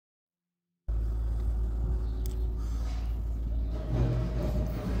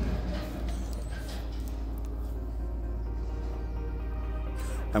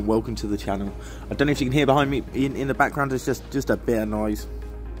and welcome to the channel. I don't know if you can hear behind me in the background, there's just a bit of noise.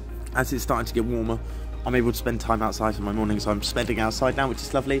 As it's starting to get warmer, I'm able to spend time outside in my morning, so I'm spending outside now, which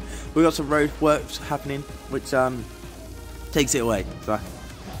is lovely. We've got some road works happening, which takes it away. So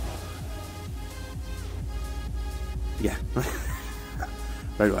yeah.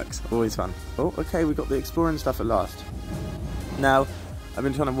 Roadworks, always fun. Oh, okay, we got the exploring stuff at last. Now, I've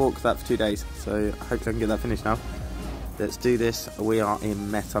been trying to walk that for 2 days, so hopefully I can get that finished now. Let's do this. We are in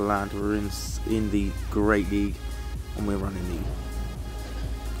Metaland. We're in the Great League, and we're running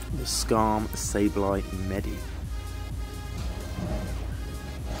the Skarm Sableye Medi.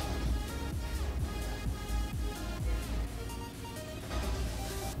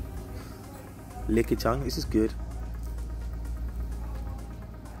 Lickitung, this is good.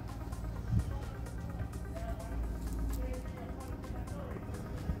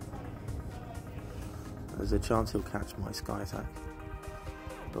 There's a chance he'll catch my sky attack,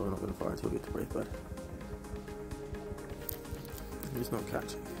 but we're not going to fire until we get to Brave Bird. He's not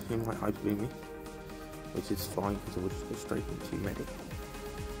catching. He might hyper beam me, which is fine because I will just go straight into Medic.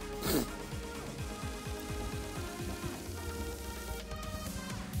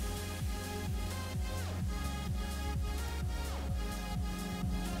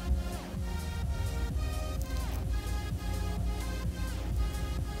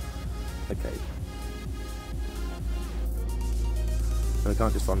 Okay. We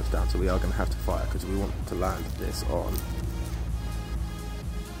can't just farm this down, so we are going to have to fire because we want to land this on.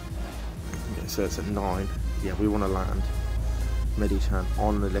 Okay, so it's at 9. Yeah, we want to land Medichan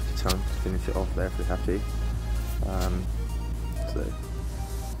on the Lickitung to finish it off there if we have to. So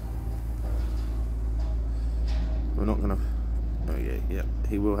we're not going to. Oh yeah,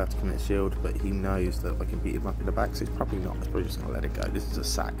 he will have to commit shield, but he knows that I can beat him up in the back, so he's probably not. He's probably just going to let it go. This is a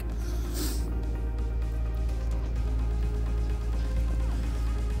sack.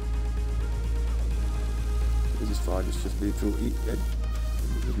 This is fine, it's just neutral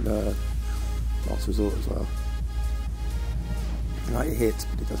last resort as well. Like it hits,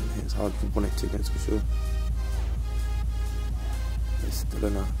 but it doesn't hit as hard as you want it to, that's for sure. It's still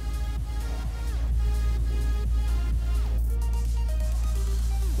enough.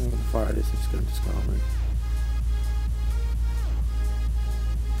 I'm going to fire this and just go into Skarm.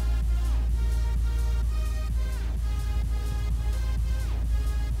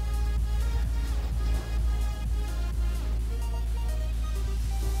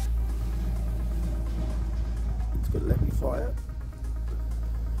 But let me fire.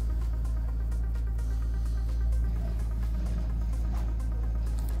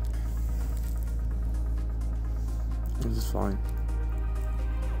 This is fine.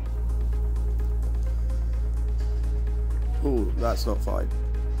 Oh, that's not fine.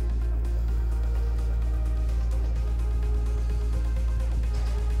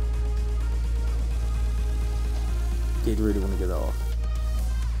 Did really want to get that off.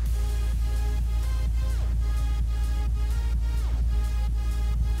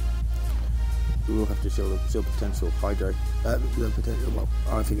 We will have to show potential hydro. Potential, well,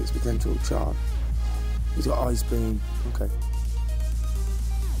 I think it's potential charm. He's got ice beam. Okay.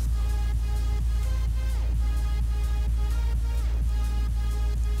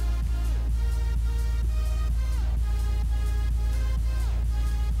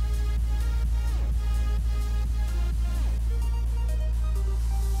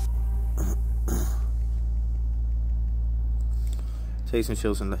 Take some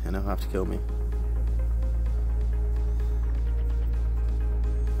shields and he'll have to kill me.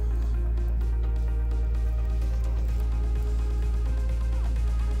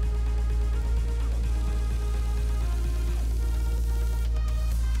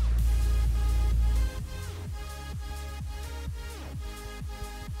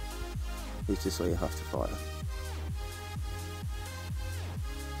 It's just where you have to fire.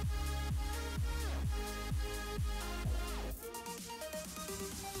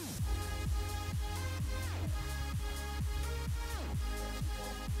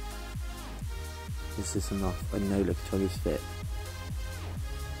 Is this enough? I know Lickitung is fit.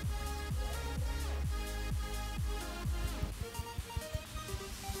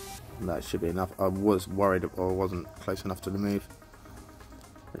 That should be enough. I was worried or I wasn't close enough to the move.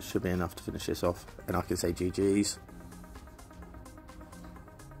 It should be enough to finish this off, and I can say GG's.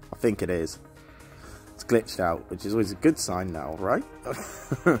 I think it is. It's glitched out, which is always a good sign now, right?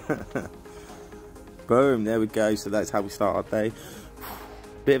 Boom, there we go. So that's how we start our day.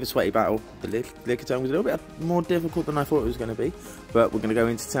 Bit of a sweaty battle. The Lickitung was a little bit more difficult than I thought it was going to be, but we're going to go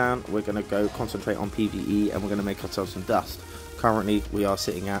into town, we're going to go concentrate on PvE, and we're going to make ourselves some dust. Currently we are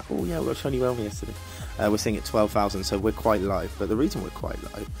sitting at, oh yeah, we got shiny whelm yesterday. We're sitting at 12,000, so we're quite low. But the reason we're quite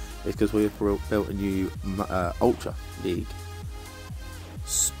low is because we've built a new Ultra League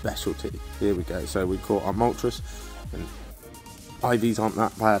specialty. Here we go. So we caught our Moltres, and IVs aren't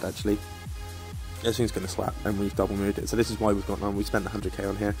that bad actually. This thing's going to slap, and we've double moved it. So this is why we've got none. We spent 100k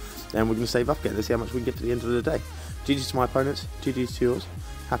on here, and we're going to save up again. Let's see how much we can get to the end of the day. GG's to my opponents, GG's to yours.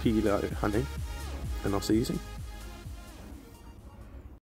 Happy hunting, and I'll see you soon.